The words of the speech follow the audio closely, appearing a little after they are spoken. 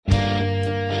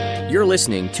You're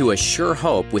listening to A Sure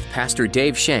Hope with Pastor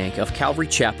Dave Shank of Calvary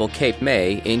Chapel, Cape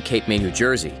May in Cape May, New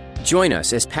Jersey. Join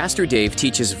us as Pastor Dave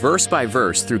teaches verse by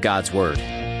verse through God's Word.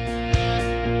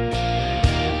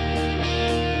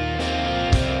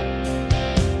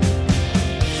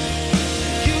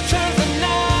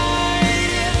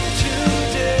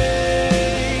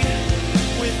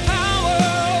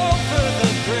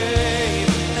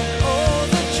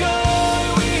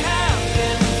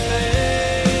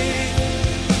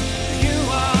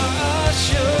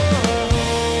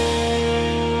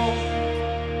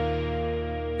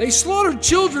 They slaughtered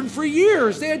children for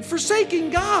years. They had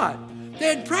forsaken God. They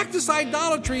had practiced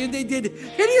idolatry, and they did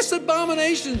hideous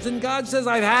abominations, and God says,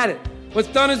 I've had it. What's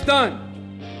done is done.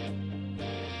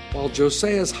 While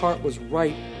Josiah's heart was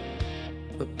right,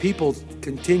 the people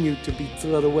continued to be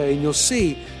led away. And you'll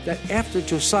see that after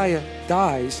Josiah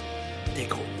dies, they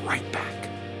go right back.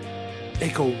 They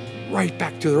go right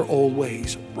back to their old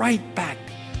ways. Right back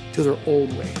to their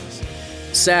old ways.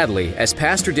 Sadly, as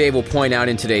Pastor Dave will point out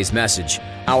in today's message,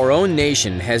 our own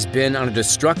nation has been on a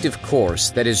destructive course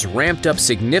that has ramped up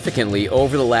significantly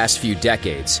over the last few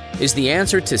decades. Is the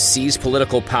answer to seize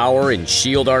political power and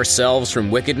shield ourselves from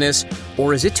wickedness,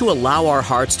 or is it to allow our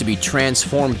hearts to be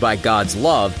transformed by God's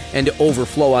love and to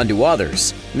overflow onto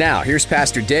others? Now, here's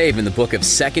Pastor Dave in the book of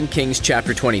 2 Kings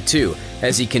chapter 22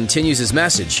 as he continues his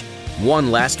message, One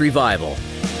Last Revival.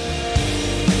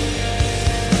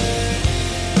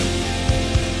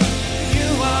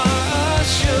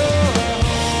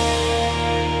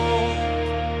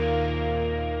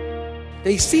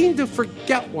 They seem to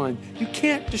forget one. You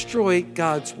can't destroy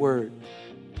God's word.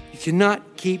 You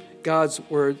cannot keep God's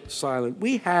word silent.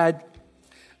 We had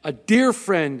a dear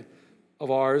friend of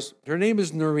ours. Her name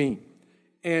is Noreen.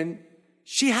 And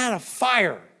she had a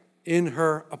fire in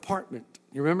her apartment.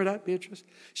 You remember that, Beatrice?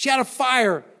 She had a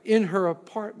fire in her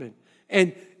apartment.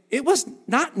 And it was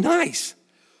not nice.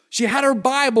 She had her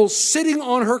Bible sitting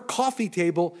on her coffee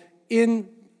table in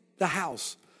the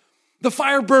house. The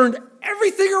fire burned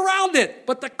everything around it,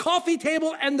 but the coffee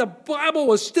table and the Bible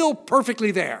was still perfectly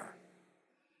there.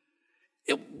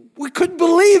 We couldn't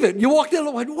believe it. You walked in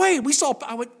and went, wait,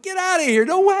 I went, get out of here.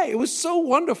 No way. It was so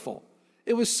wonderful.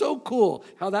 It was so cool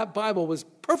how that Bible was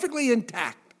perfectly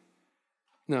intact.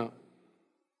 No.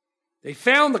 They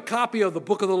found the copy of the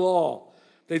book of the law.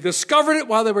 They discovered it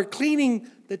while they were cleaning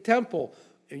the temple.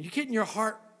 And you're getting your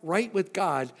heart right with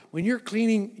God. When you're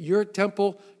cleaning your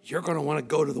temple, you're going to want to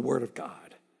go to the Word of God.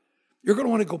 You're going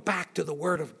to want to go back to the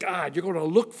Word of God. You're going to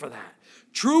look for that.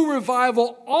 True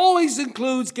revival always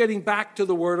includes getting back to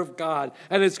the Word of God.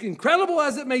 And as incredible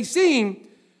as it may seem, the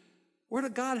Word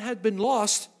of God had been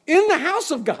lost in the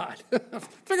house of God.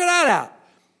 Figure that out.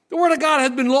 The Word of God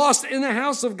had been lost in the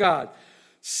house of God.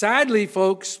 Sadly,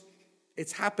 folks,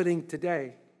 it's happening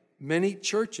today. Many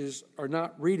churches are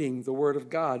not reading the Word of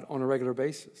God on a regular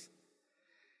basis.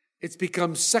 It's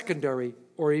become secondary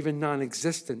or even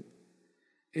non-existent.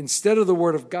 Instead of the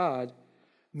Word of God,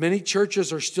 many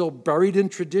churches are still buried in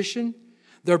tradition,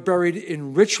 they're buried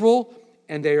in ritual,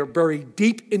 and they are buried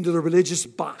deep into the religious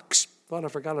box. Thought I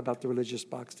forgot about the religious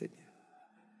box, didn't you?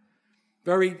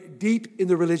 Buried deep in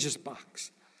the religious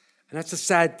box. And that's a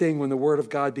sad thing when the Word of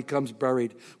God becomes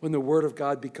buried, when the Word of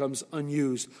God becomes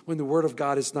unused, when the Word of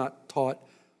God is not taught.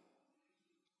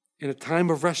 In a time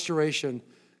of restoration,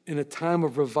 in a time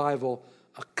of revival,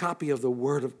 a copy of the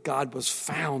Word of God was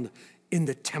found in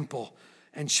the temple.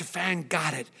 And Shaphan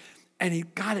got it, and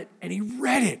he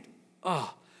read it.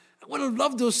 Oh, I would have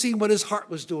loved to have seen what his heart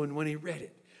was doing when he read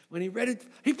it. When he read it,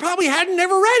 he probably hadn't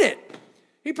never read it.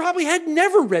 He probably had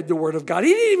never read the Word of God.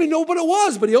 He didn't even know what it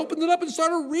was, but he opened it up and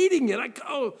started reading it.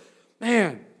 Oh,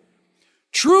 man.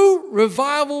 True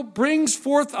revival brings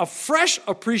forth a fresh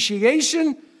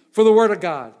appreciation for the Word of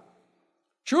God.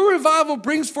 True revival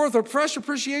brings forth a fresh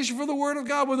appreciation for the Word of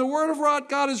God. When the Word of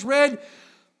God is read,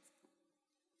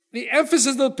 the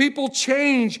emphasis of the people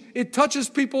change. It touches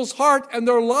people's heart, and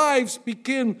their lives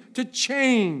begin to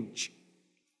change.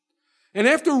 And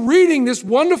after reading this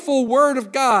wonderful Word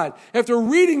of God, after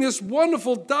reading this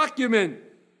wonderful document,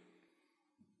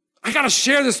 I got to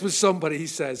share this with somebody, he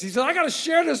says. He said, I got to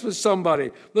share this with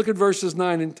somebody. Look at verses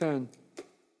 9 and 10.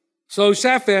 So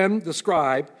Shaphan, the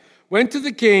scribe, went to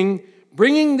the king,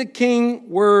 bringing the king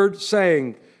word,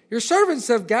 saying, your servants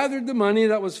have gathered the money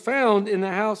that was found in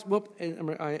the house. 8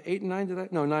 and 9 did I?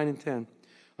 No, 9 and 10.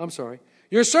 I'm sorry.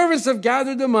 Your servants have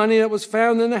gathered the money that was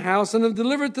found in the house and have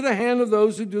delivered to the hand of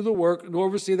those who do the work and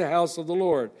oversee the house of the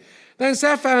Lord. Then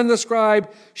Shaphan the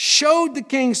scribe showed the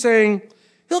king, saying,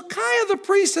 Hilkiah the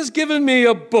priest has given me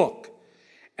a book.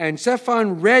 And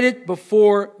Shaphan read it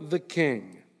before the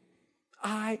king.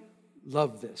 I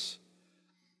love this.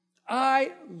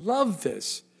 I love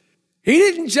this. He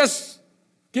didn't just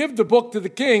give the book to the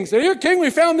king, say, here, king, we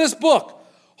found this book,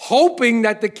 hoping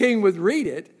that the king would read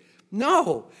it.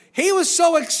 No, he was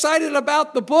so excited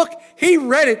about the book, he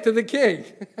read it to the king.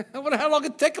 I wonder how long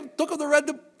it took him to read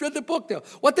the book now.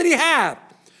 What did he have?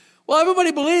 Well,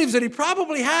 everybody believes that he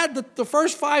probably had the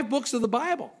first 5 books of the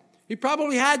Bible. He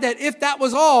probably had that. If that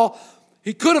was all,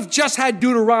 he could have just had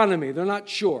Deuteronomy. They're not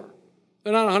sure.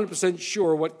 They're not 100%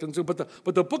 sure what consumed.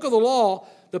 But the book of the law,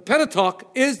 the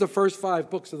Pentateuch, is the first 5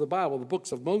 books of the Bible, the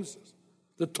books of Moses.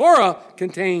 The Torah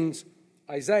contains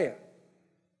Isaiah.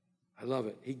 I love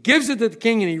it. He gives it to the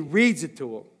king and he reads it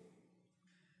to him.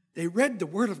 They read the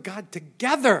word of God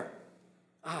together.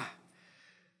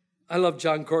 I love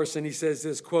John Corson. He says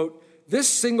this, quote, this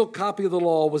single copy of the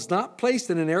law was not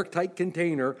placed in an airtight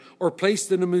container or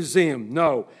placed in a museum.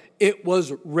 No, it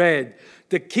was read.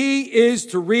 The key is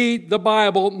to read the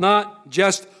Bible, not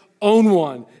just own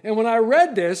one. And when I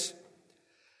read this,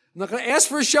 I'm not going to ask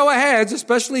for a show of hands,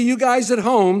 especially you guys at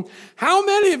home. How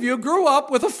many of you grew up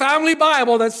with a family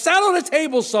Bible that sat on a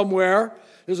table somewhere?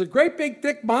 There's a great big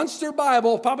thick monster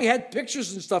Bible, probably had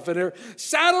pictures and stuff in there,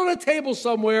 sat on a table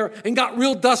somewhere and got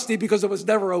real dusty because it was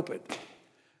never opened.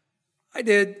 I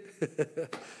did.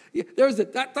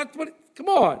 Come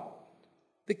on.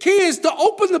 The key is to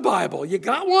open the Bible. You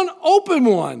got one? Open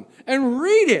one and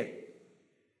read it.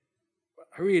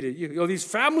 I read it. You know, these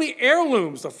family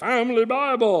heirlooms, the family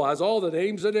Bible has all the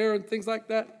names in there and things like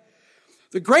that.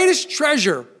 The greatest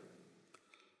treasure,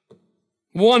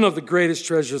 one of the greatest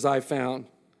treasures I found,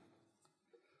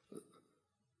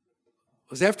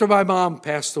 was after my mom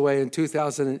passed away in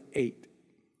 2008.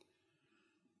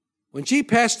 When she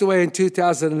passed away in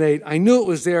 2008, I knew it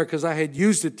was there because I had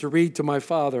used it to read to my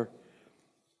father.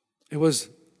 It was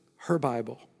her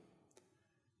Bible.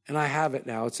 And I have it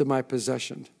now. It's in my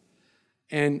possession.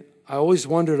 And I always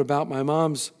wondered about my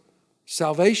mom's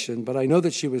salvation, but I know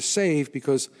that she was saved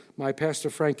because my pastor,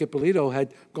 Frank Ippolito,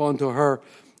 had gone to her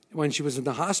when she was in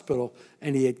the hospital,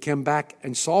 and he had come back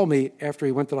and saw me after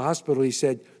he went to the hospital. He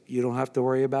said, you don't have to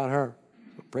worry about her.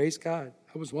 Praise God.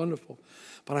 That was wonderful.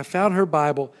 But I found her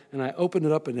Bible, and I opened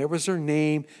it up, and there was her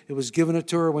name. It was given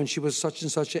to her when she was such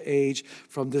and such an age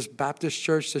from this Baptist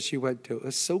church that she went to.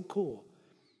 It's so cool.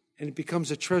 And it becomes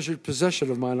a treasured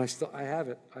possession of mine. I have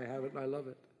it. And I love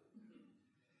it.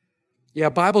 Yeah,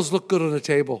 Bibles look good on the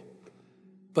table,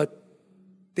 but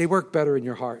they work better in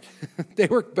your heart. They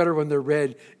work better when they're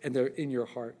read and they're in your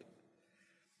heart.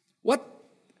 What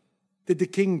did the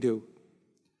king do?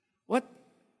 What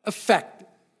effect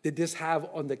did this have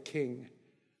on the king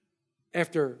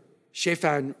after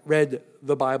Shaphan read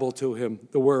the Bible to him,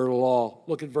 the word of the law?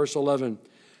 Look at verse 11.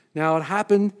 Now it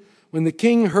happened when the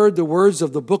king heard the words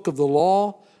of the book of the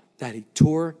law that he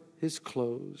tore his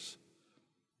clothes.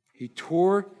 He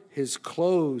tore his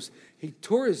clothes. He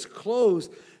tore his clothes.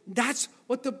 That's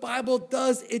what the Bible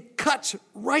does. It cuts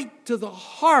right to the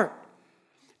heart.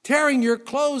 Tearing your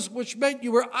clothes, which meant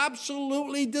you were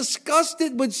absolutely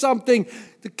disgusted with something.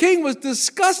 The king was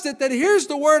disgusted that here's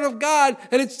the word of God,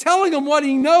 and it's telling him what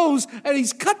he knows, and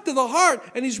he's cut to the heart,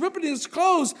 and he's ripping his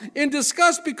clothes in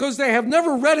disgust because they have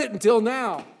never read it until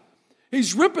now.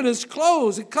 He's ripping his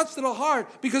clothes. It cuts to the heart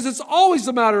because it's always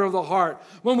a matter of the heart.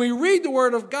 When we read the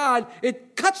word of God,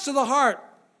 it cuts to the heart,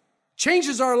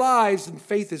 changes our lives, and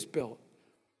faith is built.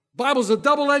 The Bible's a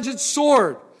double-edged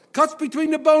sword. Cuts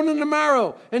between the bone and the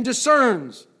marrow and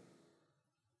discerns.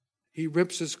 He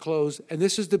rips his clothes, and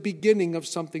this is the beginning of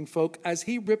something, folk. As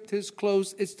he ripped his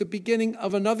clothes, it's the beginning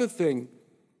of another thing.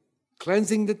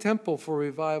 Cleansing the temple for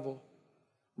revival,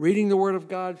 reading the word of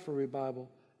God for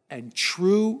revival, and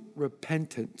true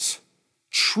repentance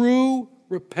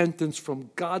from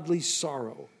godly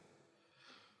sorrow.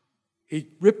 He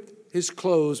ripped his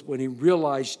clothes when he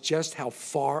realized just how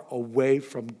far away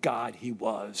from God he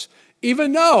was.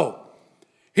 Even though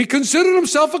he considered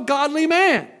himself a godly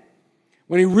man.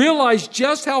 When he realized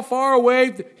just how far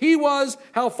away he was,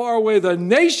 how far away the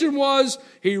nation was,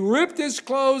 he ripped his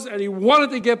clothes and he wanted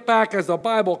to get back as the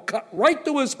Bible cut right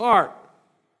to his heart.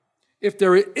 If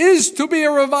there is to be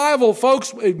a revival,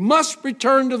 folks, it must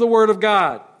return to the Word of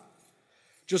God.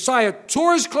 Josiah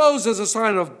tore his clothes as a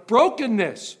sign of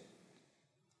brokenness.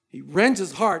 He rends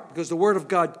his heart because the Word of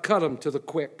God cut him to the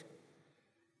quick.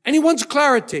 And he wants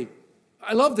clarity.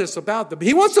 I love this about them.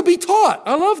 He wants to be taught.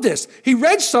 I love this. He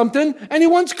read something and he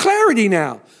wants clarity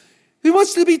now. He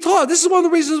wants to be taught. This is one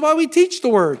of the reasons why we teach the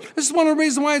Word. This is one of the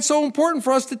reasons why it's so important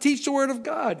for us to teach the Word of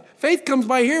God. Faith comes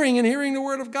by hearing and hearing the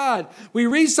Word of God. We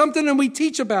read something and we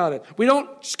teach about it. We don't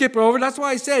skip over. That's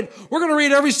why I said we're going to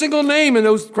read every single name in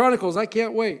those Chronicles. I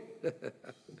can't wait.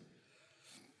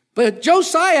 But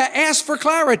Josiah asked for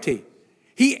clarity.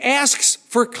 He asks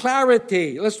for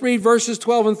clarity. Let's read verses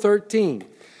 12 and 13.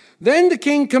 Then the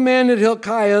king commanded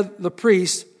Hilkiah the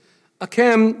priest,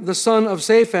 Achem the son of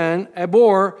Shaphan,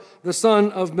 Abor the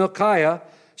son of Milchiah,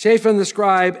 Shaphan the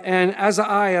scribe, and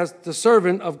Azariah the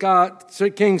servant of God, the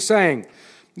king, saying,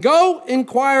 Go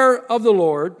inquire of the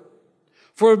Lord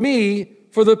for me,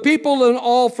 for the people and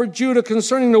all for Judah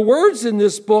concerning the words in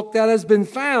this book that has been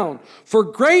found. For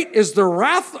great is the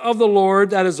wrath of the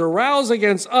Lord that is aroused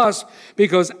against us,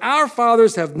 because our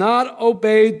fathers have not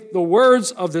obeyed the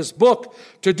words of this book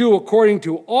to do according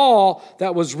to all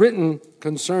that was written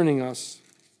concerning us.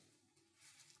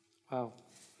 Wow.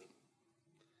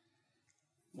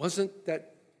 Wasn't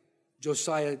that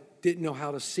Josiah didn't know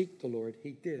how to seek the Lord?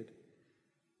 He did.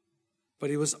 But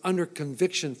he was under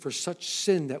conviction for such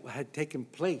sin that had taken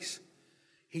place.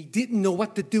 He didn't know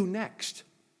what to do next.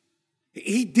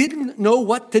 He didn't know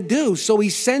what to do, so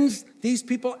he sends these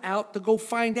people out to go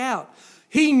find out.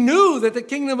 He knew that the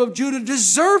kingdom of Judah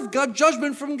deserved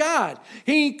judgment from God.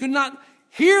 He could not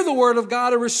hear the word of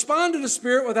God or respond to the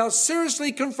Spirit without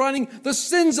seriously confronting the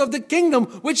sins of the kingdom,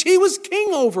 which he was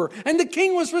king over, and the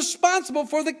king was responsible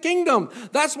for the kingdom.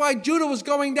 That's why Judah was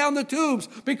going down the tubes,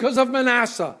 because of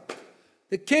Manasseh.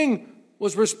 The king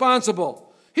was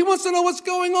responsible. He wants to know what's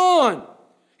going on.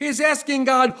 He's asking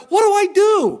God, what do I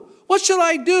do? What should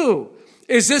I do?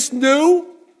 Is this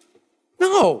new?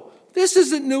 No, this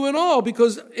isn't new at all,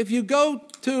 because if you go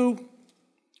to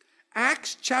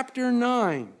Acts chapter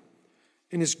 9,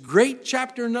 in this great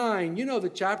chapter 9, you know the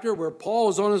chapter where Paul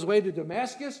is on his way to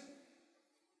Damascus,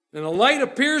 and a light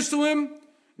appears to him, and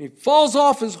he falls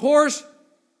off his horse,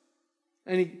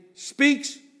 and he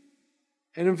speaks.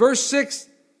 And in verse 6,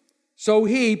 so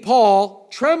he, Paul,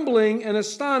 trembling and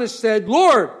astonished, said,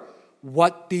 Lord,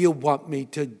 what do you want me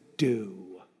to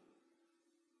do?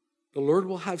 The Lord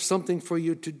will have something for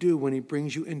you to do when he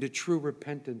brings you into true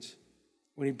repentance,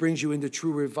 when he brings you into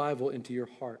true revival into your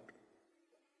heart.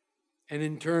 And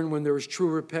in turn, when there is true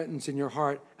repentance in your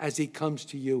heart, as he comes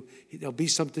to you, there'll be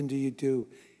something to you do.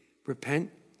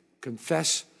 Repent,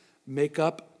 confess, make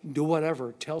up, do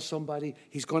whatever. Tell somebody.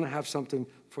 He's going to have something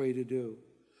for you to do.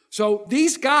 So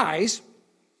these guys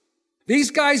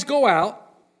go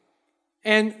out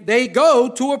and they go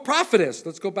to a prophetess.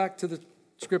 Let's go back to the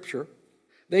scripture.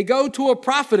 They go to a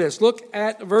prophetess. Look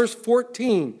at verse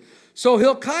 14. So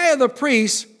Hilkiah the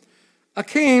priest,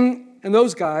 Achem, and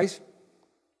those guys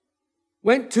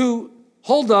went to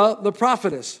Huldah the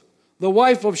prophetess, the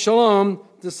wife of Shallum,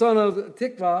 the son of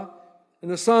Tikvah,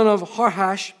 and the son of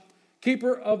Harhash,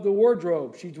 keeper of the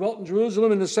wardrobe. She dwelt in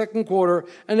Jerusalem in the second quarter,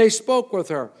 and they spoke with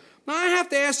her. Now, I have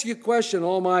to ask you a question,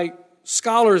 all my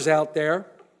scholars out there.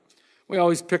 We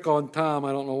always pick on Tom.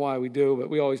 I don't know why we do, but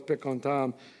we always pick on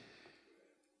Tom.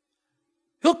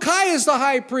 Hilkiah is the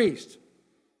high priest.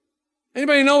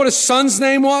 Anybody know what his son's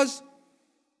name was?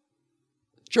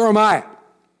 Jeremiah.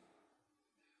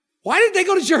 Why did they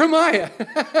go to Jeremiah?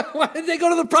 Why did they go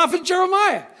to the prophet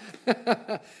Jeremiah?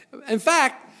 In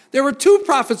fact, there were two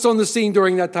prophets on the scene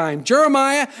during that time.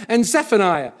 Jeremiah and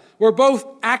Zephaniah were both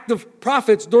active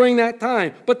prophets during that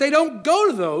time. But they don't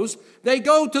go to those. They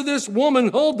go to this woman,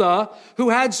 Huldah, who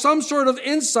had some sort of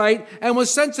insight and was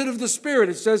sensitive to spirit,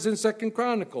 it says in 2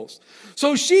 Chronicles.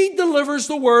 So she delivers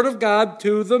the word of God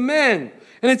to the men.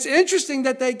 And it's interesting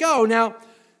that they go. Now,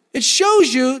 it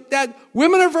shows you that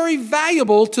women are very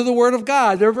valuable to the Word of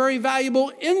God. They're very valuable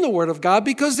in the Word of God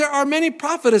because there are many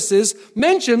prophetesses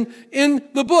mentioned in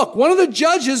the book. One of the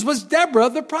judges was Deborah,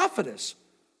 the prophetess.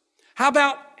 How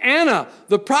about Anna,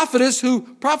 the prophetess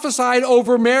who prophesied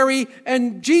over Mary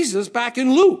and Jesus back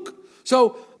in Luke?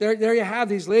 So there you have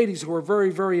these ladies who are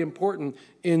very, very important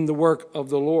in the work of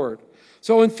the Lord.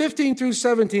 So in 15 through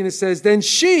 17 it says, Then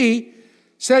she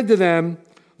said to them,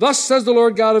 Thus says the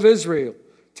Lord God of Israel,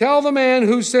 Tell the man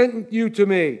who sent you to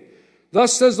me,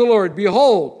 Thus says the Lord,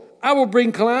 Behold, I will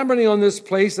bring calamity on this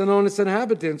place and on its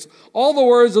inhabitants, all the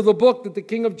words of the book that the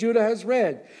king of Judah has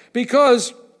read,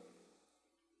 because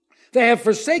they have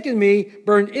forsaken me,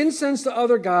 burned incense to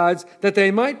other gods, that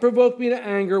they might provoke me to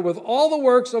anger with all the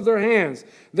works of their hands.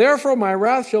 Therefore my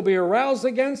wrath shall be aroused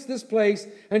against this place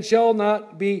and shall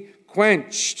not be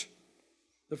quenched.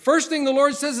 The first thing the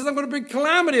Lord says is, I'm going to bring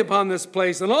calamity upon this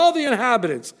place and all the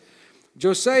inhabitants.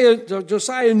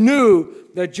 Josiah knew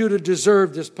that Judah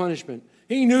deserved this punishment.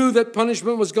 He knew that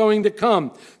punishment was going to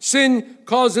come. Sin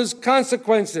causes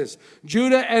consequences.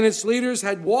 Judah and its leaders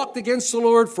had walked against the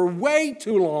Lord for way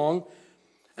too long,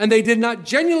 and they did not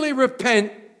genuinely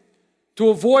repent to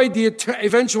avoid the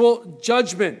eventual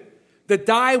judgment. The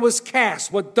die was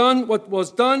cast. What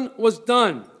was done was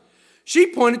done. She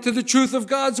pointed to the truth of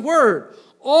God's word.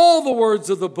 all the words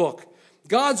of the book.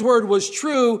 God's word was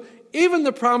true, even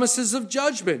the promises of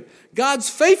judgment. God's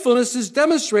faithfulness is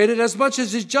demonstrated as much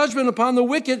as his judgment upon the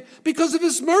wicked because of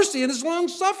his mercy and his long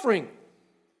suffering.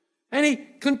 And he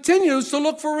continues to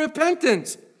look for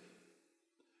repentance.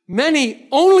 Many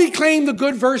only claim the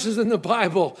good verses in the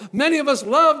Bible. Many of us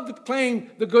love to claim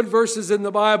the good verses in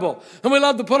the Bible. And we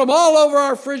love to put them all over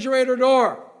our refrigerator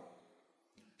door.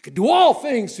 I can do all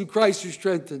things through Christ who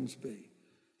strengthens me.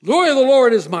 Glory of the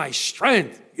Lord is my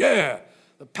strength. Yeah.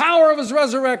 The power of his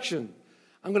resurrection.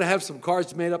 I'm going to have some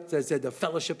cards made up that said the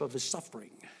fellowship of his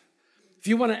suffering. If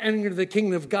you want to enter the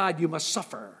kingdom of God, you must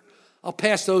suffer. I'll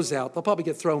pass those out. They'll probably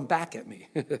get thrown back at me.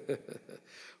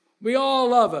 We all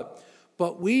love it.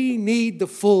 But we need the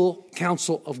full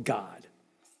counsel of God.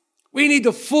 We need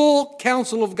the full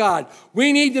counsel of God.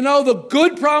 We need to know the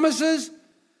good promises,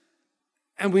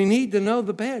 and we need to know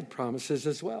the bad promises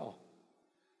as well.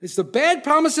 It's the bad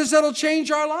promises that'll change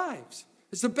our lives.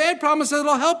 It's the bad promises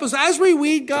that'll help us as we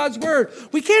read God's word.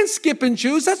 We can't skip and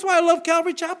choose. That's why I love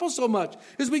Calvary Chapel so much,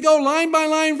 because we go line by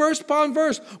line, verse upon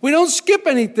verse. We don't skip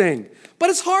anything.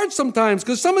 But it's hard sometimes,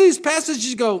 because some of these passages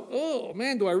you go, oh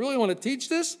man, do I really want to teach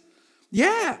this?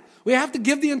 Yeah, we have to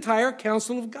give the entire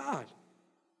counsel of God.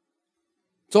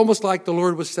 It's almost like the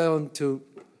Lord was saying to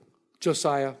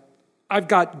Josiah, I've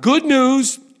got good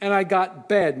news and I got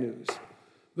bad news.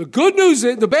 The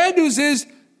bad news is,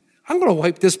 I'm going to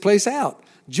wipe this place out.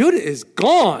 Judah is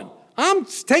gone. I'm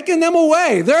taking them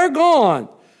away. They're gone.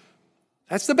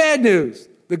 That's the bad news.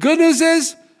 The good news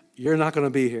is, you're not going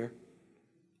to be here.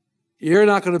 You're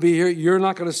not going to be here. You're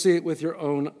not going to see it with your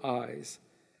own eyes.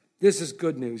 This is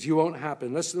good news. You won't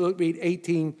happen. Let's read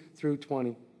 18 through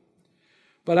 20.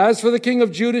 But as for the king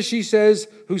of Judah, she says,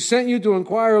 who sent you to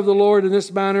inquire of the Lord in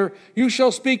this manner, you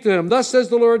shall speak to him. Thus says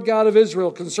the Lord God of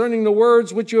Israel, concerning the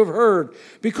words which you have heard.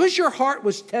 Because your heart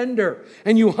was tender,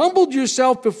 and you humbled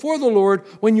yourself before the Lord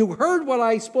when you heard what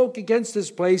I spoke against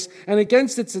this place and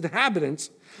against its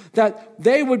inhabitants, that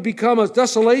they would become a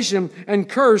desolation and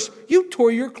curse, you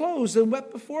tore your clothes and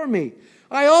wept before me.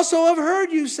 I also have heard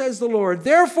you, says the Lord.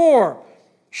 Therefore,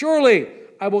 surely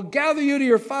I will gather you to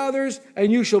your fathers,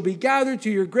 and you shall be gathered to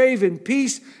your grave in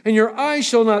peace, and your eyes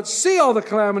shall not see all the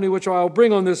calamity which I will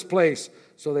bring on this place.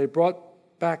 So they brought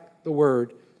back the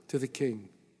word to the king.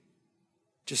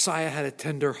 Josiah had a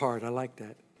tender heart. I like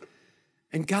that.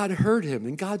 And God heard him,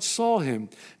 and God saw him.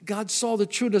 God saw the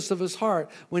trueness of his heart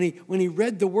when he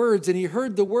read the words and he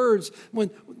heard the words.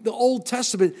 When the Old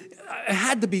Testament, it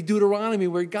had to be Deuteronomy,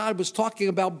 where God was talking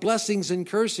about blessings and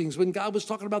cursings, when God was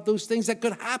talking about those things that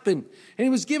could happen. And he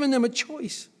was giving them a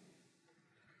choice.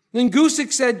 Then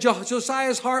Gusick said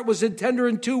Josiah's heart was tender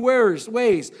in two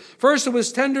ways. First, it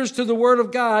was tender to the word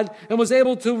of God and was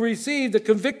able to receive the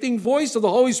convicting voice of the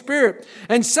Holy Spirit.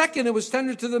 And second, it was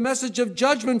tender to the message of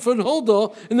judgment from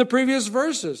Huldah in the previous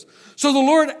verses. So the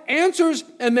Lord answers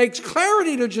and makes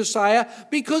clarity to Josiah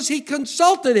because he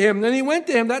consulted him and he went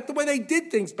to him. That's the way they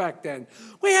did things back then.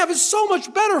 We have it so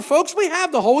much better, folks. We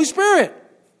have the Holy Spirit.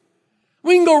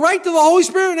 We can go right to the Holy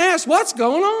Spirit and ask, what's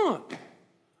going on?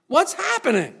 What's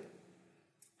happening?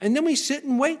 And then we sit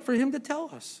and wait for him to tell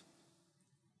us.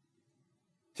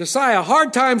 Josiah,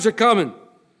 hard times are coming.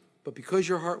 But because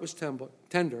your heart was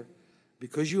tender,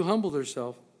 because you humbled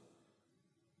yourself,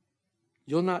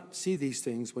 you'll not see these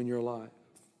things when you're alive.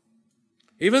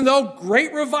 Even though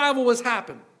great revival was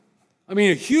happening. I mean,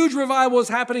 a huge revival is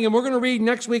happening, and we're going to read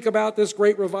next week about this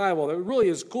great revival. It really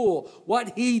is cool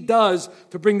what he does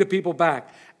to bring the people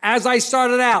back. As I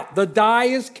started out, the die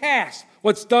is cast.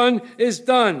 What's done is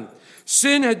done.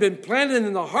 Sin had been planted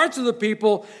in the hearts of the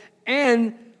people,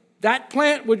 and that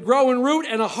plant would grow and root,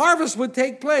 and a harvest would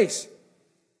take place.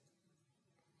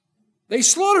 They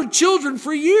slaughtered children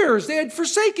for years. They had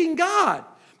forsaken God.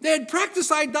 They had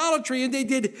practiced idolatry, and they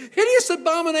did hideous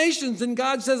abominations, and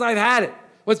God says, I've had it.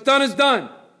 What's done is done.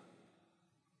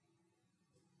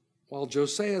 While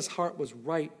Josiah's heart was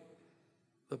right,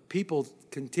 the people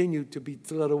continued to be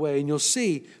led away. And you'll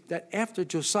see that after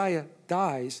Josiah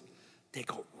dies, they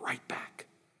go right back.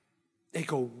 They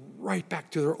go right back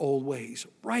to their old ways.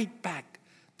 Right back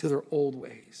to their old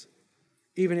ways.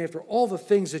 Even after all the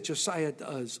things that Josiah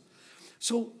does.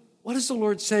 So what is the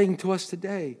Lord saying to us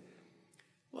today?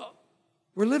 Well,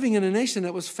 we're living in a nation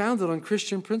that was founded on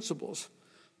Christian principles.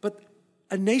 But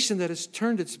a nation that has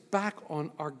turned its back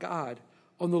on our God,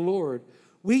 on the Lord.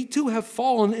 We too have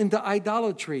fallen into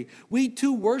idolatry. We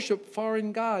too worship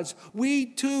foreign gods. We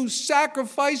too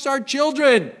sacrifice our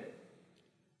children.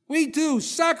 We too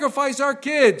sacrifice our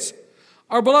kids.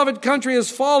 Our beloved country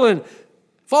has fallen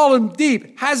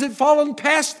deep. Has it fallen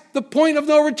past the point of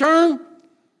no return?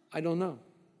 I don't know.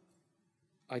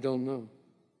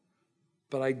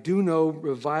 But I do know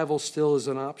revival still is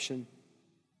an option.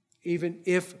 Even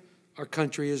if our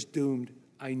country is doomed,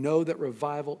 I know that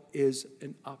revival is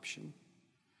an option.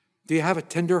 Do you have a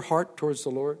tender heart towards the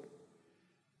Lord?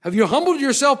 Have you humbled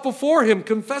yourself before him,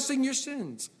 confessing your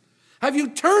sins? Have you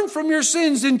turned from your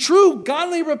sins in true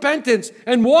godly repentance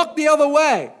and walked the other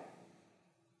way?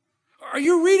 Are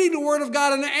you reading the Word of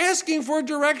God and asking for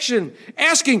direction?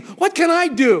 Asking, what can I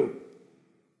do?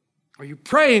 Are you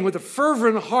praying with a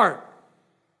fervent heart?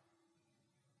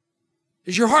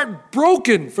 Is your heart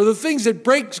broken for the things that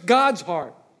breaks God's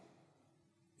heart?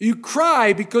 You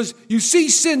cry because you see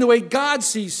sin the way God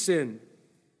sees sin.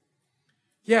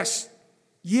 Yes,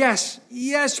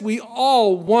 we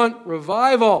all want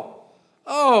revival.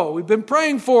 Oh, we've been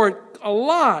praying for it a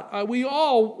lot. We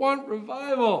all want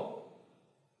revival.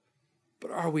 But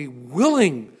are we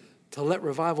willing to let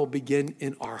revival begin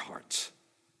in our hearts?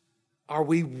 Are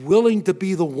we willing to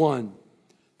be the one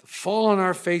to fall on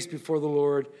our face before the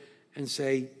Lord and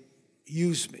say,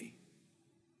 use me.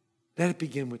 Let it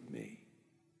begin with me.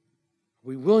 Are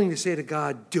we willing to say to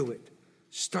God, do it.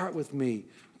 Start with me.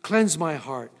 Cleanse my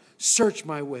heart. Search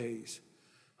my ways.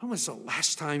 When was the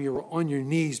last time you were on your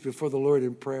knees before the Lord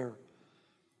in prayer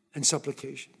and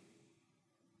supplication?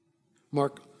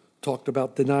 Mark talked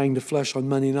about denying the flesh on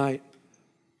Monday night.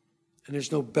 And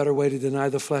there's no better way to deny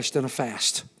the flesh than a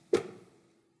fast.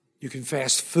 You can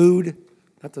fast food.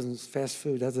 That doesn't fast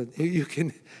food, does it? You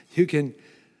can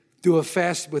do a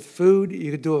fast with food.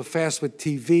 You can do a fast with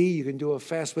TV. You can do a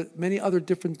fast with many other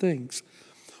different things.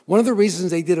 One of the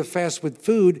reasons they did a fast with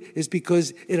food is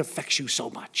because it affects you so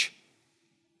much.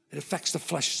 It affects the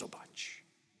flesh so much.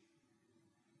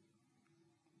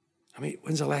 I mean,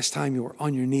 when's the last time you were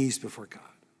on your knees before God?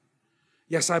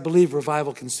 Yes, I believe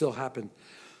revival can still happen,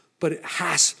 but it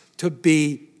has to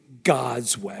be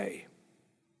God's way.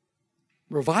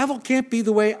 Revival can't be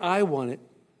the way I want it.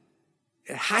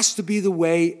 It has to be the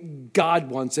way God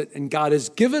wants it. And God has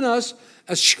given us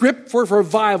a script for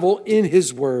revival in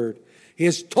His Word. He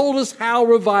has told us how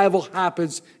revival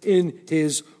happens in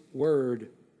His Word.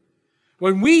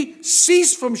 When we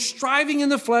cease from striving in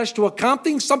the flesh to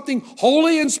accomplish something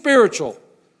holy and spiritual,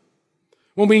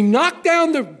 when we knock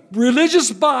down the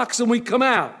religious box and we come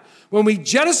out, when we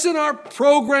jettison our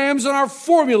programs and our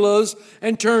formulas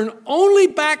and turn only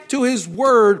back to His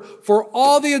Word for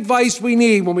all the advice we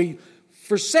need, when we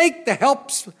forsake the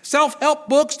self-help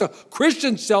books, the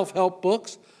Christian self-help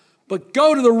books, but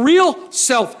go to the real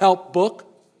self-help book.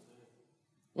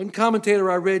 One commentator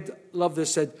I read, love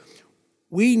this, said,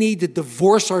 we need to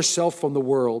divorce ourselves from the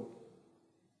world.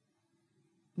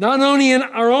 Not only in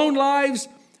our own lives,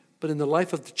 but in the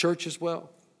life of the church as well.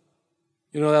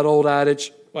 You know that old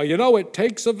adage, well, you know, it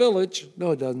takes a village.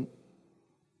 No, it doesn't.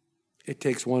 It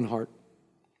takes one heart.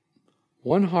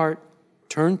 One heart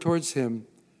turned towards Him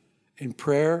in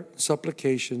prayer,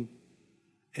 supplication,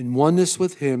 in oneness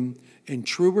with Him, in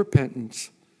true repentance,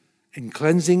 in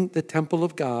cleansing the temple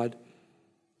of God,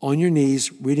 on your knees,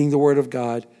 reading the Word of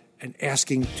God, and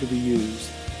asking to be used.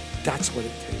 That's what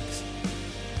it takes.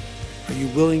 Are you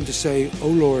willing to say, oh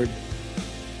Lord,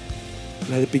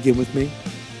 let it begin with me?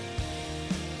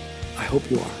 I hope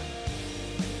you are.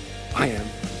 I am.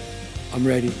 I'm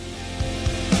ready. You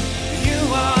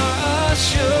are a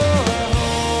sure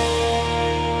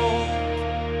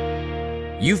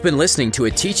hope. You've been listening to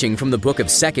a teaching from the book of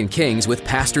 2 Kings with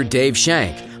Pastor Dave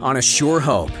Shank on A Sure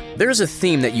Hope. There's a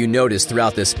theme that you notice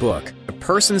throughout this book. A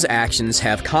person's actions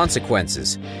have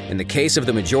consequences. In the case of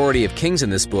the majority of kings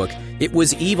in this book, it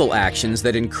was evil actions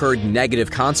that incurred negative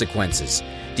consequences.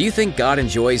 Do you think God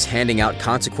enjoys handing out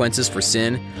consequences for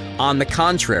sin? On the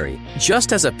contrary,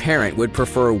 just as a parent would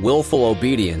prefer willful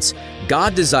obedience,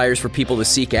 God desires for people to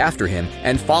seek after Him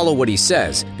and follow what He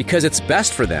says because it's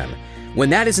best for them.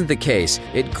 When that isn't the case,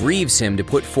 it grieves Him to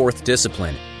put forth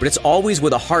discipline, but it's always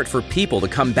with a heart for people to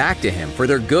come back to Him for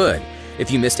their good. If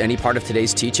you missed any part of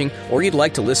today's teaching, or you'd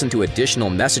like to listen to additional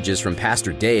messages from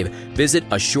Pastor Dave, visit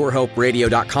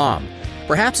ASureHopeRadio.com.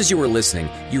 Perhaps as you were listening,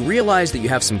 you realized that you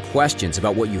have some questions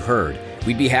about what you heard.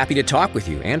 We'd be happy to talk with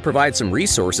you and provide some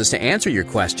resources to answer your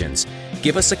questions.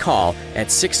 Give us a call at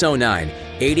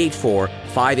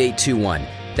 609-884-5821.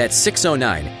 That's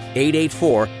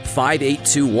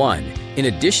 609-884-5821. In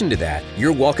addition to that,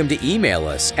 you're welcome to email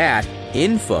us at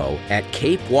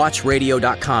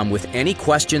info@capewatchradio.com with any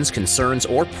questions, concerns,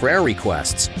 or prayer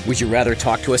requests. Would you rather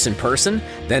talk to us in person?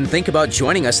 Then think about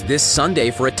joining us this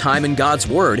Sunday for a time in God's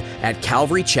Word at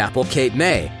Calvary Chapel, Cape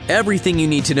May. Everything you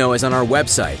need to know is on our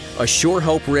website,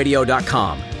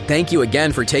 ASureHopeRadio.com. Thank you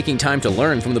again for taking time to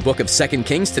learn from the book of 2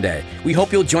 Kings today. We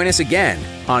hope you'll join us again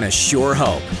on A Sure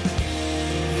Hope.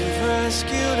 You've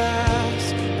rescued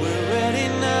us. We're ready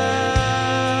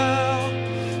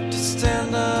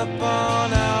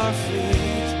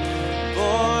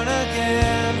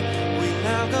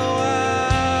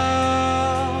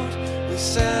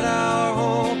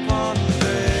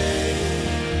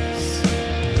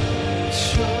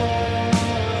shore.